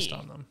disagree. So focused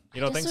on them. You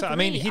don't think so? I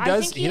mean, he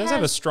does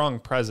have a strong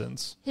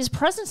presence. His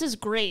presence is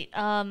great.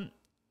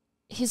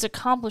 His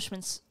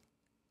accomplishments,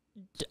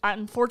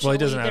 unfortunately, well, he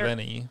doesn't have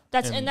any.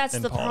 That's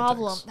the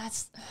problem.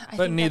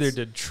 But neither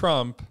did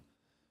Trump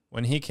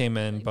when he came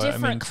in. But I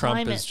mean,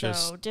 Trump is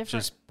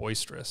just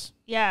boisterous.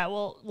 Yeah,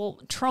 well,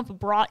 Trump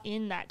brought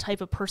in that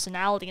type of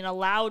personality and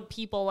allowed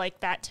people like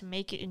that to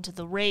make it into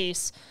the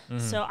race.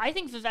 So I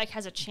think Vivek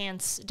has a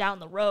chance down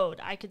the road.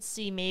 I could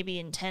see maybe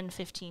in 10,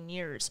 15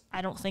 years.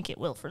 I don't think it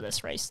will for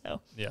this race, though.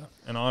 Yeah,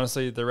 and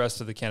honestly, the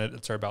rest of the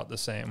candidates are about the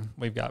same.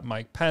 We've got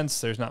Mike Pence.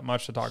 There's not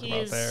much to talk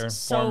about there.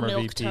 So Former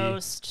VP.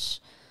 milquetoast.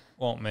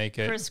 Won't make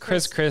it.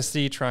 Chris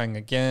Christie trying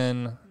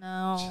again.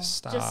 No. Just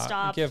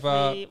stop. Give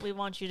up. We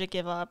want you to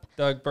give up.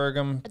 Doug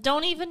Burgum. I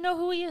don't even know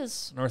who he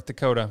is. North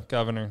Dakota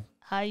governor.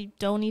 I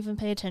don't even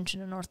pay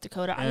attention to North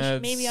Dakota.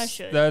 Maybe I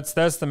should.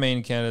 That's the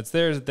main candidates.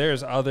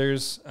 There's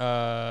others,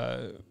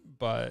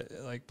 but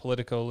like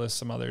Politico lists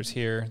some others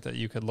here that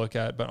you could look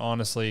at. But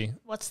honestly,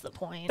 what's the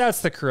point?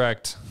 That's the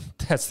correct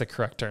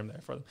term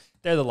there for them.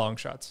 They're the long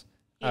shots.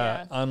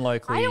 Yeah.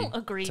 Unlikely. I don't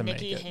agree. To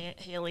Nikki make it.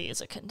 Haley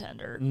is a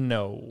contender.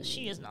 No,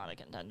 she is not a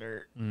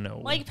contender. No,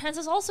 Mike Pence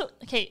is also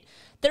okay.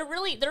 There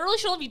really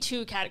should only be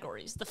two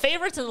categories: the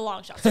favorites and the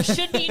long shots. There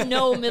should be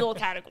no middle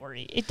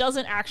category. It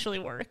doesn't actually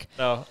work.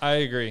 No, I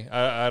agree.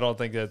 I don't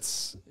think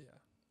it's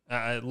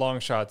long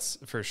shots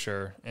for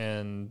sure,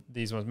 and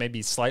these ones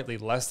maybe slightly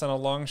less than a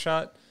long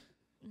shot.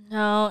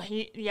 No,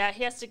 he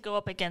has to go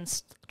up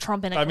against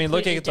Trump in a completely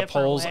looking at the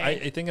polls, way.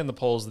 I think in the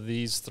polls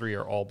these three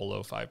are all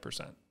below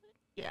 5%.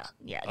 Yeah.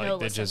 Like No,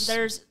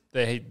 listen,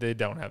 they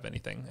don't have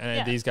anything,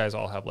 and these guys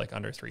all have like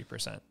under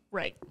 3%.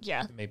 Right.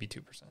 Yeah. Maybe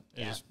 2%.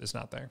 It's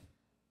not there.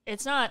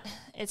 It's not.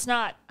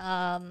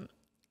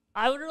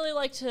 I would really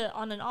like to.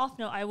 On an off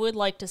note, I would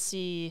like to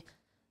see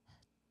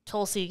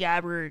Tulsi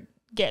Gabbard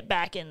get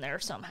back in there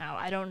somehow.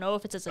 I don't know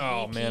if it's as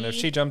a VP. Man, if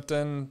she jumped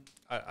in,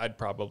 I'd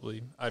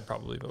probably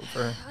vote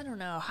for her. I don't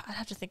know. I'd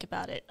have to think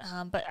about it.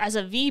 But as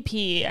a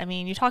VP, I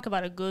mean, you talk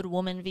about a good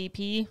woman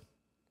VP.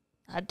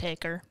 I'd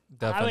take her.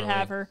 Definitely. I would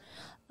have her.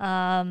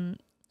 I'm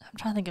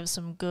trying to think of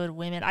some good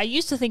women. I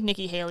used to think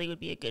Nikki Haley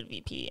would be a good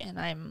VP, and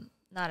I'm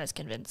not as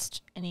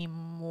convinced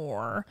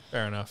anymore.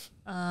 Fair enough.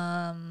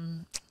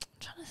 I'm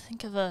trying to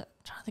think of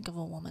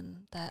a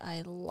woman that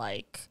I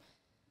like.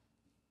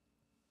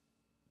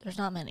 There's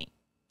not many.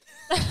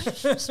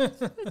 It's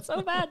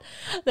so bad.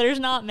 There's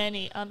not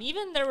many.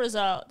 Even there's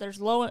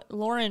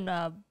Lauren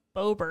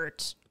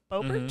Boebert.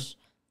 Boebert?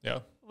 Yeah.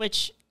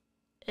 Which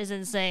is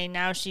insane.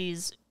 Now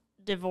she's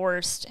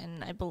divorced,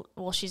 and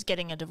she's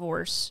getting a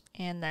divorce,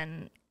 and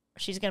then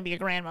she's going to be a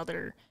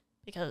grandmother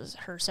because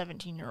her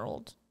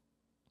 17-year-old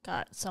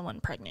got someone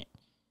pregnant.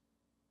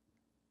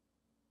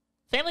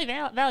 Family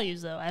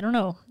values, though. I don't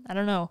know.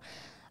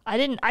 I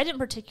didn't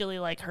particularly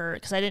like her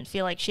because I didn't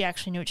feel like she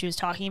actually knew what she was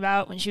talking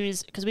about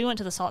because we went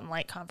to the Salt and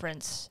Light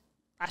conference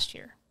last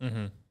year,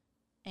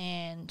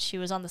 and she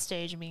was on the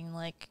stage and being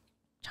like,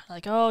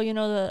 oh, you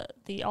know,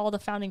 all the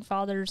founding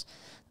fathers,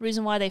 the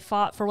reason why they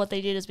fought for what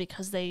they did is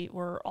because they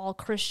were all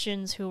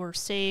Christians who were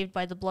saved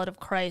by the blood of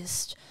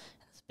Christ.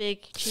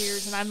 Big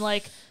cheers, and I'm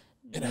like,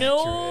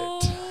 no,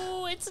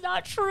 it's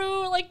not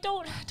true. Like,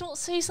 don't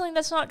say something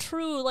that's not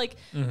true. Like,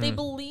 they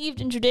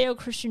believed in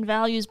Judeo-Christian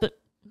values, but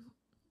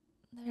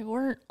they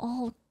weren't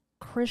all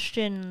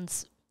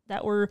Christians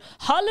that were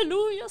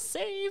hallelujah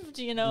saved,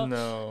 you know.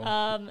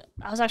 No.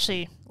 I was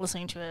actually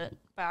listening to a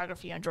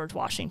biography on George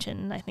Washington,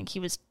 and I think he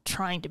was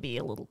trying to be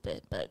a little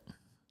bit, but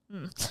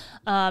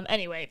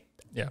anyway.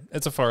 Yeah,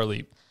 it's a far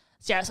leap.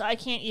 Yeah, so I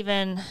can't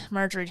even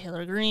Marjorie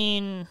Taylor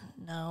Greene.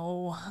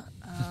 No.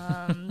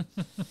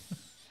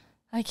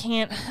 I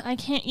can't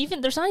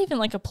even, there's not even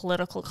like a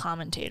political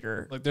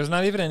commentator. Like, there's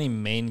not even any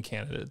main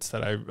candidates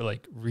that I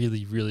like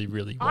really, really,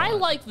 really want. I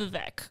like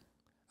Vivek.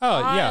 Oh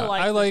yeah,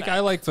 I like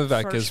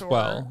Vivek as sure.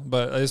 well.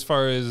 But as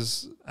far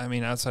as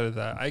outside of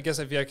that, I guess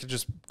if I could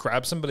just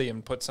grab somebody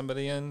and put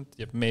somebody in,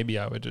 maybe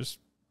I would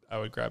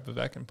grab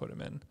Vivek and put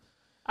him in.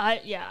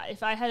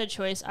 If I had a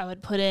choice, I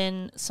would put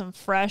in some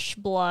fresh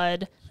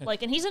blood.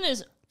 And he's in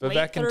his Vivek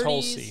late 30s. and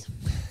Tulsi.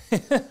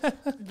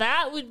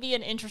 That would be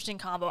an interesting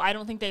combo. I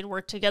don't think they'd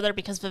work together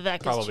because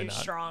Vivek Probably is too not.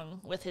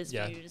 strong with his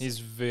views. Yeah, he's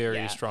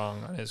very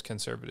strong on his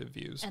conservative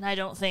views. And I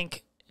don't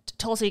think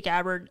Tulsi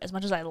Gabbard, as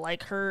much as I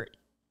like her,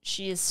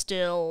 she is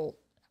still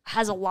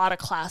has a lot of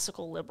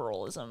classical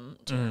liberalism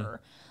to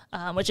her,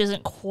 which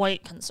isn't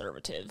quite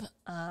conservative.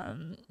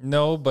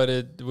 No, but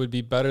it would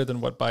be better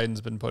than what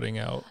Biden's been putting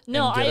out.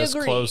 No, and get I us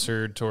agree.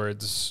 Closer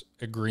towards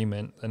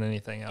agreement than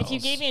anything else. If you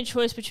gave me a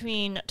choice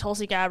between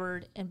Tulsi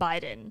Gabbard and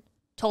Biden,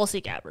 Tulsi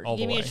Gabbard. All You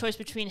gave the me a way. choice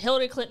between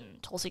Hillary Clinton,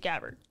 Tulsi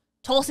Gabbard.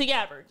 Tulsi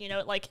Gabbard,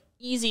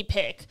 easy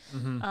pick.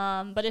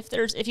 But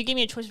if you gave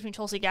me a choice between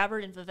Tulsi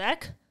Gabbard and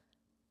Vivek,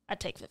 I'd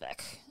take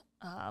Vivek.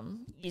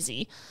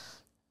 Easy.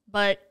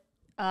 But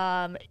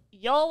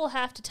y'all will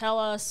have to tell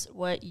us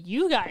what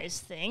you guys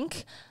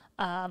think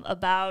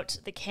about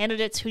the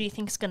candidates. Who do you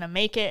think's going to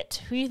make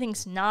it? Who do you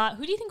think's not?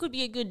 Who do you think would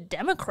be a good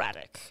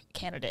Democratic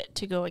candidate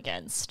to go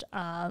against?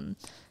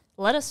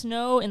 Let us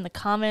know in the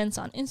comments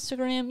on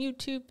Instagram,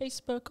 YouTube,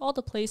 Facebook, all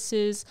the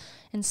places.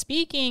 And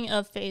speaking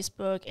of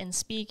Facebook and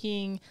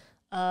speaking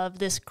of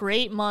this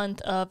great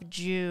month of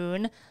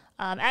June,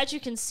 as you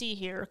can see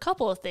here, a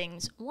couple of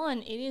things.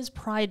 One, it is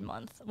Pride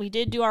Month. We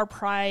did do our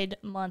Pride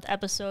Month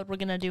episode. We're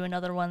going to do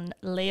another one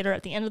later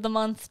at the end of the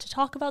month to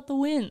talk about the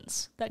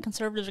wins that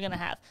conservatives are going to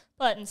have.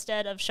 But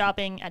instead of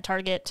shopping at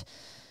Target,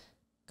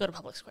 go to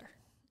Public Square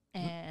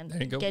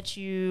and get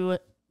you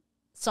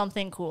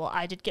something cool.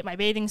 I did get my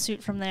bathing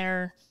suit from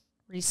there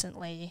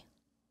recently.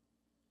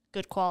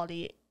 Good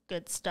quality,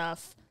 good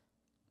stuff.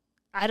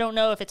 I don't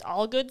know if it's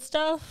all good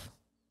stuff,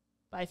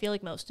 but I feel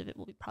like most of it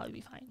will probably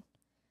be fine.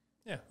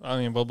 Yeah,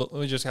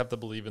 we just have to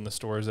believe in the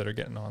stores that are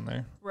getting on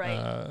there.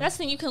 Right. That's the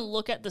thing. You can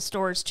look at the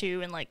stores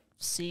too and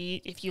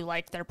see if you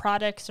like their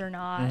products or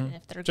not, and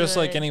if they're just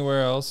good. like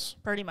anywhere else.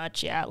 Pretty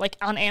much, yeah. Like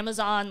on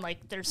Amazon,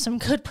 there's some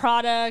good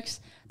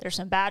products, there's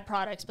some bad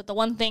products, but the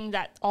one thing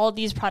that all of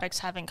these products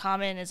have in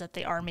common is that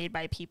they are made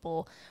by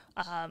people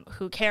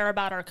who care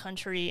about our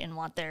country and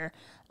want there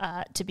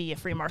to be a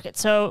free market.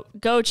 So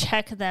go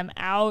check them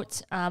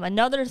out.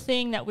 Another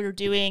thing that we're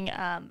doing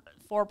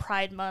for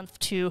Pride Month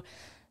to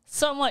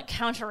somewhat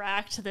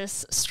counteract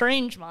this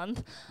strange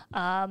month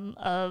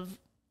of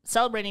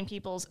celebrating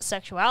people's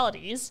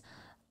sexualities,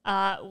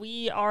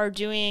 we are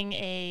doing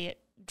a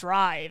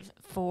drive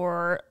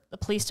for the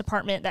police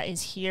department that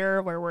is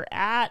here where we're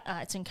at.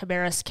 It's in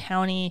Cabarrus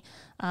County.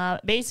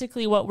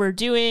 Basically what we're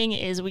doing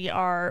is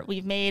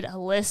we've made a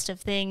list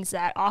of things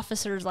that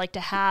officers like to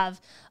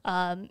have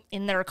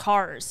in their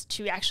cars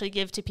to actually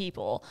give to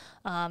people.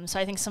 So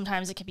I think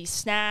sometimes it can be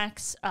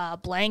snacks,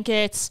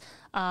 blankets,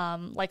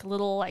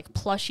 little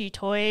plushy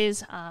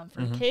toys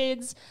for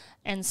kids.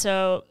 And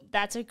so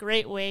that's a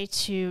great way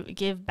to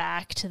give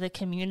back to the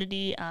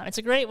community. It's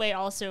a great way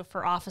also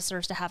for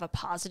officers to have a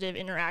positive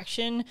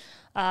interaction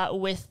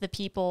with the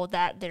people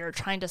that they're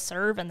trying to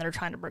serve and they're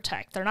trying to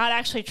protect. They're not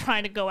actually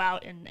trying to go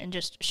out and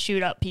just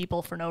shoot up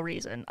people for no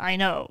reason. I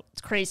know,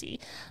 it's crazy.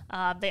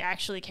 They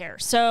actually care.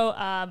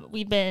 So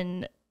we've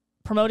been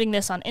promoting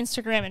this on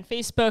Instagram and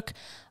Facebook.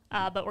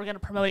 But we're going to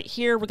promote it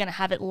here. We're going to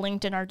have it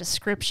linked in our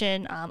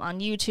description on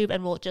YouTube,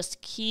 and we'll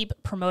just keep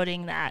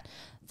promoting that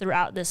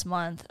throughout this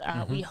month.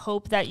 We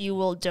hope that you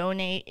will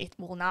donate. It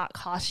will not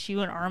cost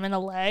you an arm and a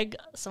leg.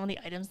 Some of the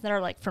items that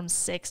are from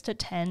 $6 to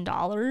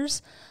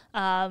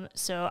 $10.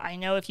 So I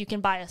know if you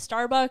can buy a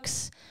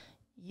Starbucks,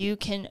 you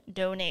can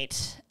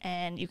donate,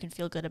 and you can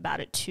feel good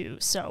about it too.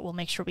 So we'll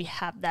make sure we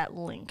have that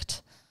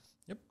linked.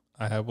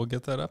 I will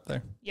get that up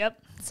there.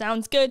 Yep,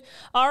 sounds good.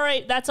 All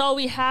right, that's all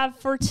we have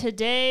for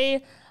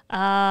today.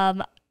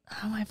 My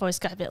voice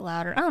got a bit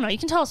louder. I don't know. You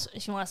can tell us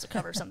if you want us to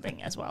cover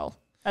something as well.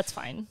 That's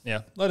fine.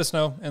 Yeah, let us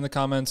know in the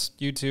comments.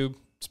 YouTube,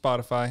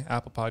 Spotify,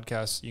 Apple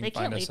Podcasts. You they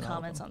can find can't us leave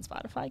comments on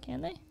Spotify,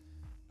 can they?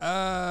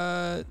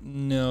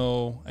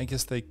 No. I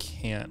guess they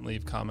can't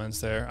leave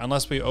comments there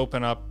unless we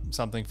open up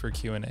something for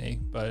Q&A.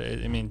 But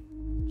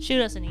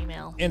shoot us an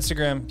email.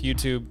 Instagram,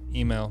 YouTube,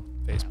 email,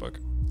 Facebook.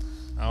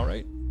 All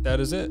right, that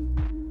is it.